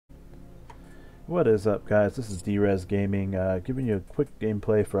What is up, guys? This is DRez Gaming, giving you a quick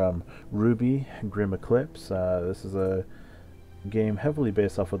gameplay from RWBY Grimm Eclipse. This is a game heavily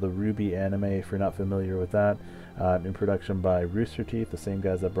based off of the RWBY anime, if you're not familiar with that. In production by Rooster Teeth, the same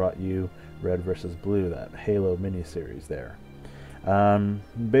guys that brought you Red vs. Blue, that Halo miniseries there.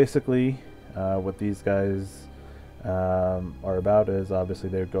 Basically, what these guys are about is obviously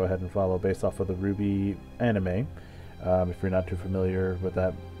they would go ahead and follow based off of the RWBY anime. If you're not too familiar with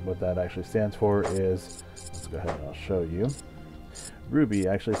that, what that actually stands for is, let's go ahead and I'll show you. RWBY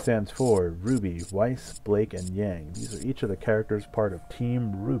actually stands for Ruby, Weiss, Blake, and Yang. These are each of the characters part of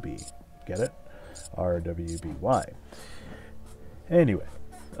Team RWBY. Get it? RWBY. Anyway,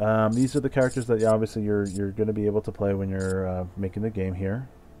 these are the characters that obviously you're going to be able to play when you're making the game here.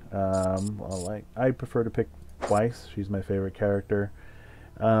 I prefer to pick Weiss. She's my favorite character.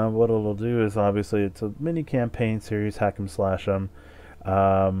 What it'll do is obviously it's a mini campaign series, hack 'em slash 'em.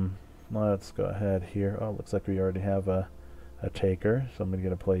 Let's go ahead here. Oh, looks like we already have a taker, so I'm going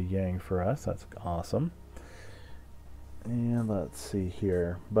to play Yang for us. That's awesome. And let's see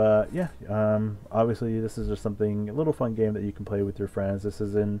here. But yeah, obviously this is just something, a little fun game that you can play with your friends. This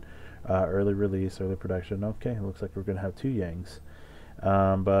is in early release, early production. Okay, it looks like we're going to have two Yangs.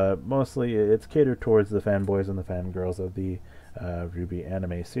 But mostly it's catered towards the fanboys and the fangirls of the RWBY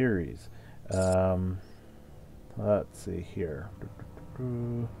anime series. Let's see here.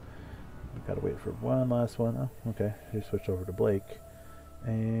 We gotta wait for one last one. Oh, okay. He switched over to Blake.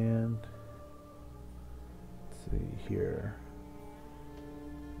 And let's see here.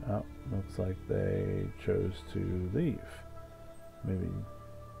 Oh, looks like they chose to leave. Maybe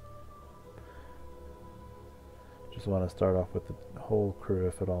just want to start off with the whole crew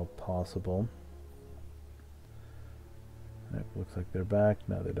if at all possible. It looks like they're back.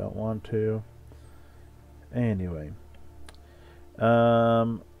 No, they don't want to. Anyway.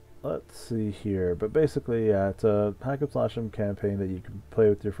 Let's see here. But basically, yeah, it's a hack 'em slash 'em campaign that you can play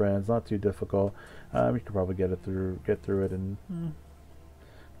with your friends. Not too difficult. You can probably get through it in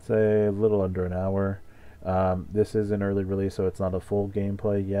say a little under an hour. This is an early release, so it's not a full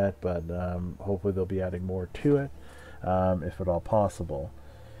gameplay yet, but hopefully they'll be adding more to it, if at all possible.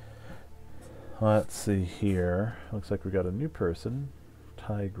 Let's see here. Looks like we got a new person,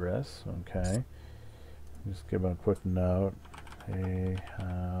 Tigress. Okay, just give him a quick note. Hey,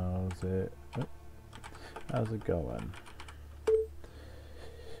 how's it going?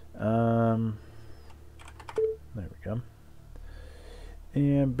 There we go.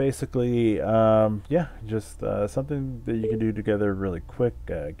 And basically, yeah, just something that you can do together really quick.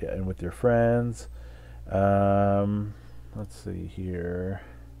 Get in with your friends. Let's see here.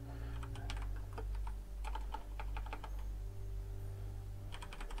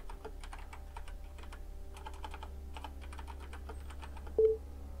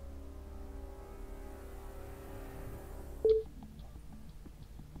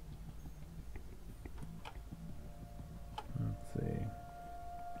 Let's see.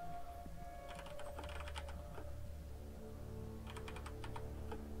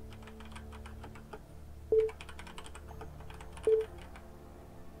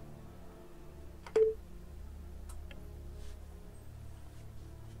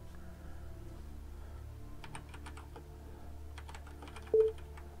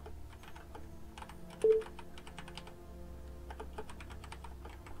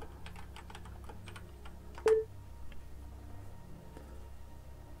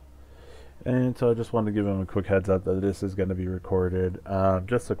 And so I just wanted to give him a quick heads up that this is going to be recorded.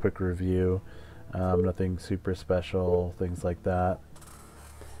 Just a quick review. Nothing super special, things like that.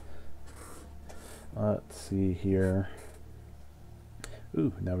 Let's see here.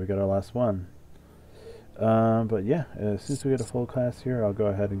 Ooh, now we got our last one. But yeah, as soon as we get a full class here, I'll go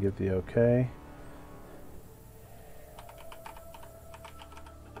ahead and give the okay.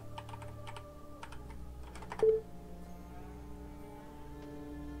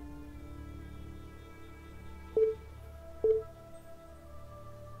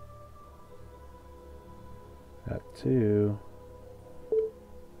 Got two.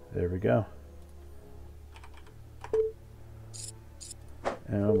 There we go.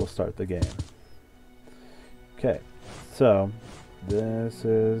 And we'll start the game. Okay, so this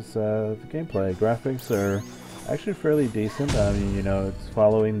is the gameplay. Graphics are actually fairly decent. I mean, you know, it's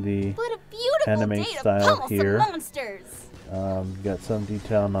following the anime style here. Got some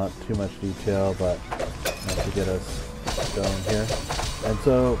detail, not too much detail, but enough to get us going here. And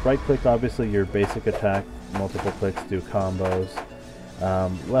so, right click, obviously your basic attack. Multiple clicks do combos.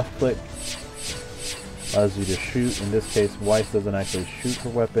 Left click allows you to shoot. In this case, Weiss doesn't actually shoot her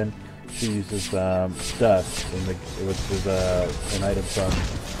weapon. She uses dust, which is an item from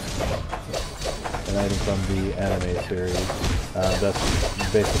an item from the anime series. That's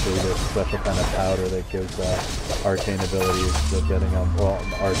basically this special kind of powder that gives arcane abilities, so getting well,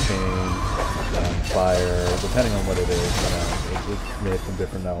 arcane, fire, depending on what it is. It's made from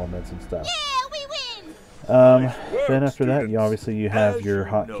different elements and stuff. Then after that, you have your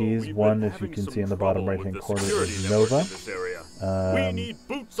hotkeys. One, if you can see in the bottom right-hand corner, is Nova. 2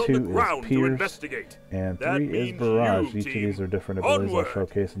 is Pierce, and 3 is Barrage. Each of these are different abilities I'll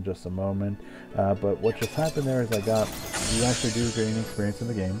showcase in just a moment. But what just happened there is you actually do gain experience in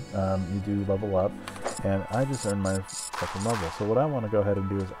the game. You do level up, and I just earned my second level. So what I want to go ahead and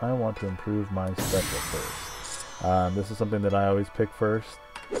do is I want to improve my special first. This is something that I always pick first.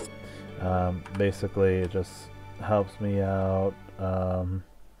 Basically, it just helps me out.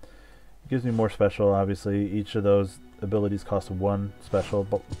 Gives me more special. Obviously, each of those abilities costs 1 special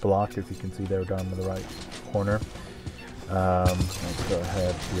block, if you can see there down in the right corner. Let's go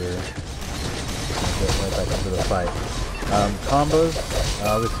ahead here. Get right back into the fight. Combos,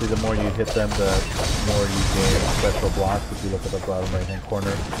 obviously the more you hit them, the more you gain special blocks. If you look at the bottom right hand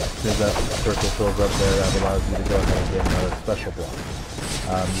corner, as soon as that circle fills up there, that allows you to go ahead and get another special block.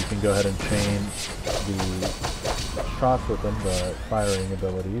 You can go ahead and chain the shots with them, the firing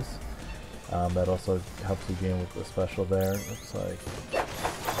abilities. That also helps you gain with the special there. Looks like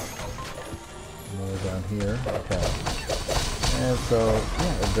more down here. Okay. And so,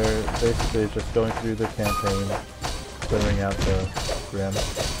 yeah, they're basically just going through the campaign, clearing out the Grimm.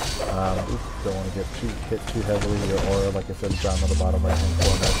 Don't want to get hit too heavily. Your aura, like I said, is down on the bottom right hand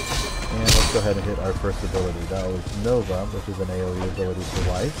corner. And let's go ahead and hit our first ability. That was Nova, which is an AoE ability for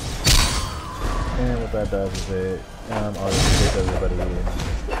life. And what that does is it takes everybody in an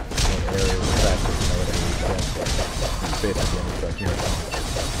area of practice, basically any stuff.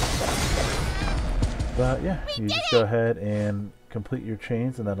 But yeah, you just go ahead and complete your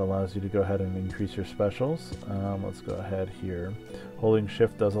chains, and that allows you to go ahead and increase your specials. Let's go ahead here. Holding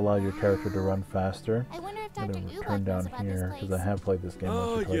shift does allow your character to run faster. I'm going to turn down here because I have played this game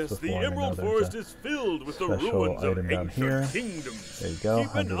once or twice before. The Emerald Forest is filled with the ruins of ancient kingdoms. There you go.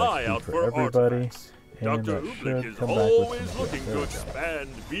 Keep an eye out for everybody. Dr. Ooblik is always looking to expand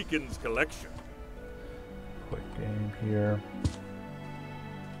Beacon's collection. Quick game here.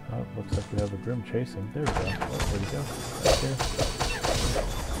 Oh, looks like we have a Grimm chasing. There we go. Oh, where'd he go? Right here.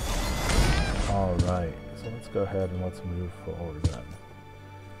 Alright, so let's go ahead and let's move forward then.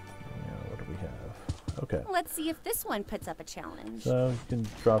 What do we have? Okay. Let's see if this one puts up a challenge. So you can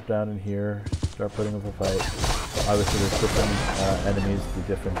drop down in here, start putting up a fight. Obviously there's different enemies do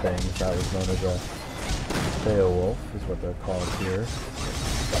different things. That was known as a Beowulf, is what they're called here.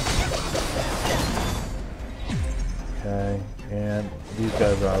 Okay, and these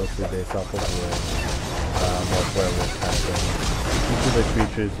guys are obviously based off of werewolf kind of thing. Each of the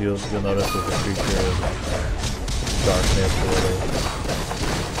creatures, you'll notice there's a creature of darkness or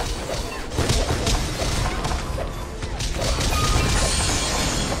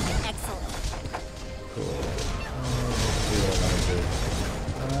excellent. Cool. Let's see what I want to do.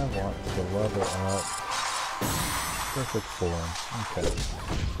 I want to level up perfect form. Okay.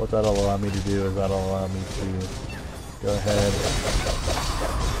 What that'll allow me to do is that'll allow me to go ahead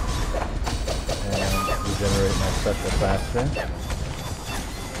and regenerate my special faster.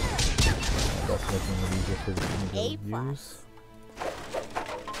 That's making it easier for me to use.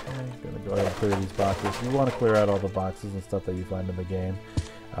 Okay, I'm going to go ahead and clear these boxes. You want to clear out all the boxes and stuff that you find in the game.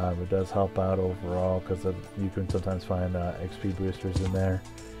 It does help out overall because you can sometimes find XP boosters in there.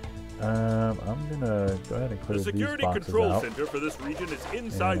 I'm gonna go ahead and clear these boxes out. The security control center for this region is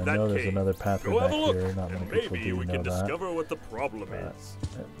inside that cave. There's another pathway back here. Not many people do we know can that. discover what the problem is.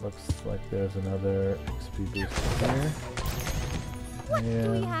 It looks like there's another XP booster here. What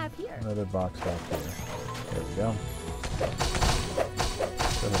do we have here? Another box back here. There we go.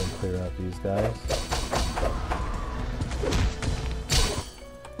 Go ahead and clear out these guys.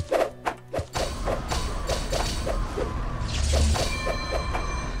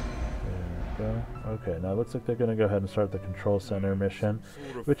 Okay, now it looks like they're going to go ahead and start the Control Center mission,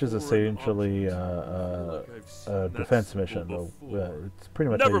 which is essentially a defense mission. It's pretty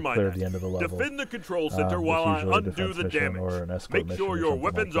much how you clear the end of the level. Defend the Control Center while I undo the damage. Make sure your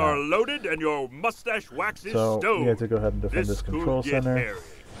weapons are loaded and your mustache wax is stowed. So we have to go ahead and defend this Control Center.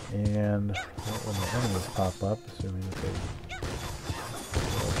 And when the enemies pop up, assuming that they...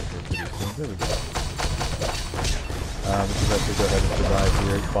 There we go. We just have to go ahead and survive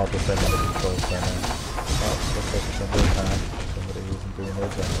here while defending the Control Center. Oh, looks like it's under attack. Somebody isn't doing their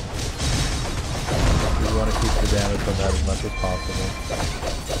job. We want to keep the damage from that as much as possible.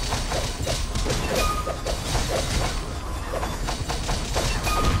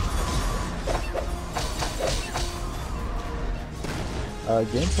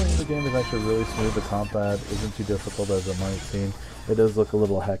 gameplay in the game is actually really smooth. The combat isn't too difficult as it might seem. It does look a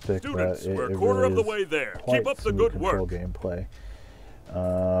little hectic, Students, but it quarter really of the is way there. quite Keep up the smooth good work. gameplay.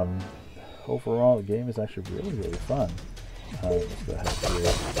 Overall, the game is actually really, really fun. Let's go ahead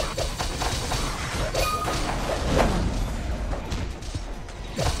here.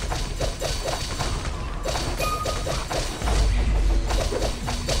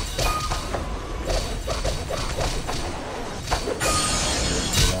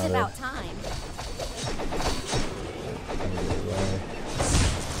 It's about time.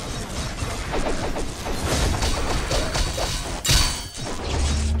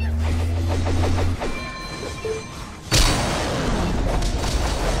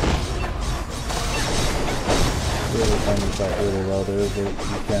 Really finding this out really well. There is you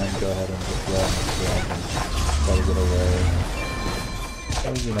can go ahead and just run and try to get away.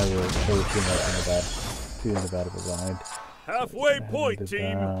 You know, we're too much in the bad of a line. Halfway point,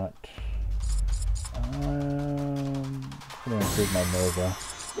 team. I'm gonna improve my Nova.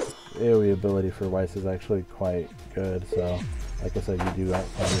 AoE ability for Weiss is actually quite good, so like I said, you do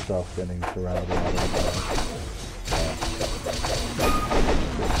find yourself getting surrounded a lot of the time.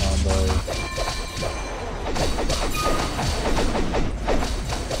 Good combos.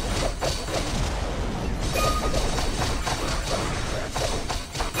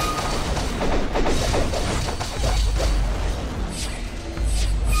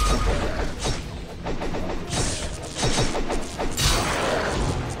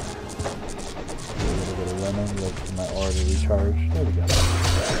 My already recharged. There we go. And,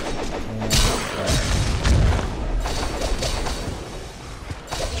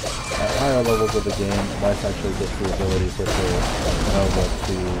 at higher levels of the game, Weiss actually gets the ability for Nova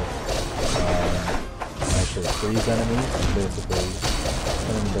to actually freeze enemies and basically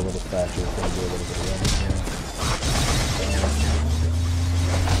turn them into a little statues. So do a little bit of running here.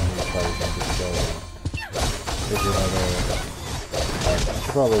 There's another. I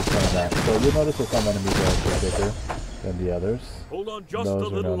should probably turn that. So you'll notice that some enemies are actually bigger than the others. Hold on just a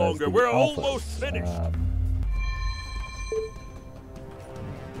little longer. We're almost finished. I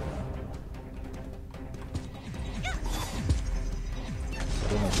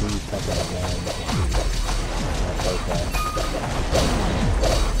don't know if these type of lines. Like that.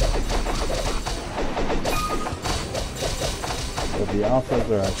 So the alphas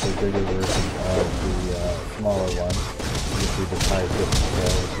are actually bigger versions of the smaller ones. You see the size difference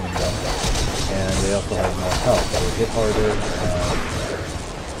there between them. And they also have more health. So they hit harder.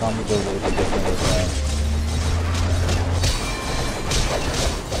 Combos are a little bit different with them.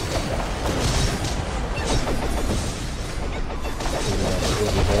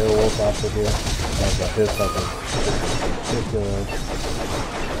 There's a werewolf off of here. And his stuff is ridiculous.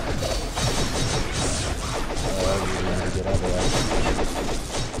 You need to get out of that.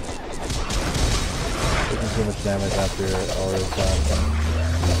 Taking too much damage after your aura is done.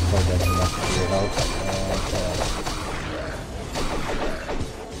 Plug that too much into your health.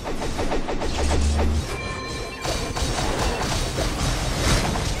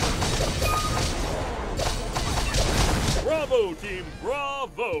 Bravo, team,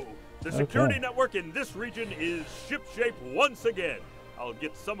 bravo! The security network in this region is shipshape once again. I'll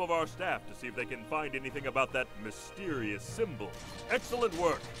get some of our staff to see if they can find anything about that mysterious symbol. Excellent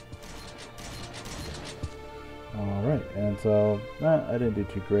work. Alright, and so I didn't do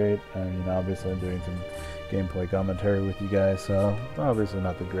too great. And obviously I'm doing some gameplay commentary with you guys, so obviously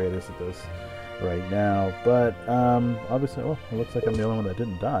not the greatest at this right now. But obviously, it looks like I'm the only one that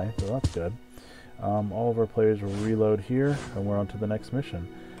didn't die, so that's good. All of our players will reload here, and we're on to the next mission.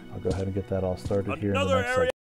 I'll go ahead and get that all started here in the next section.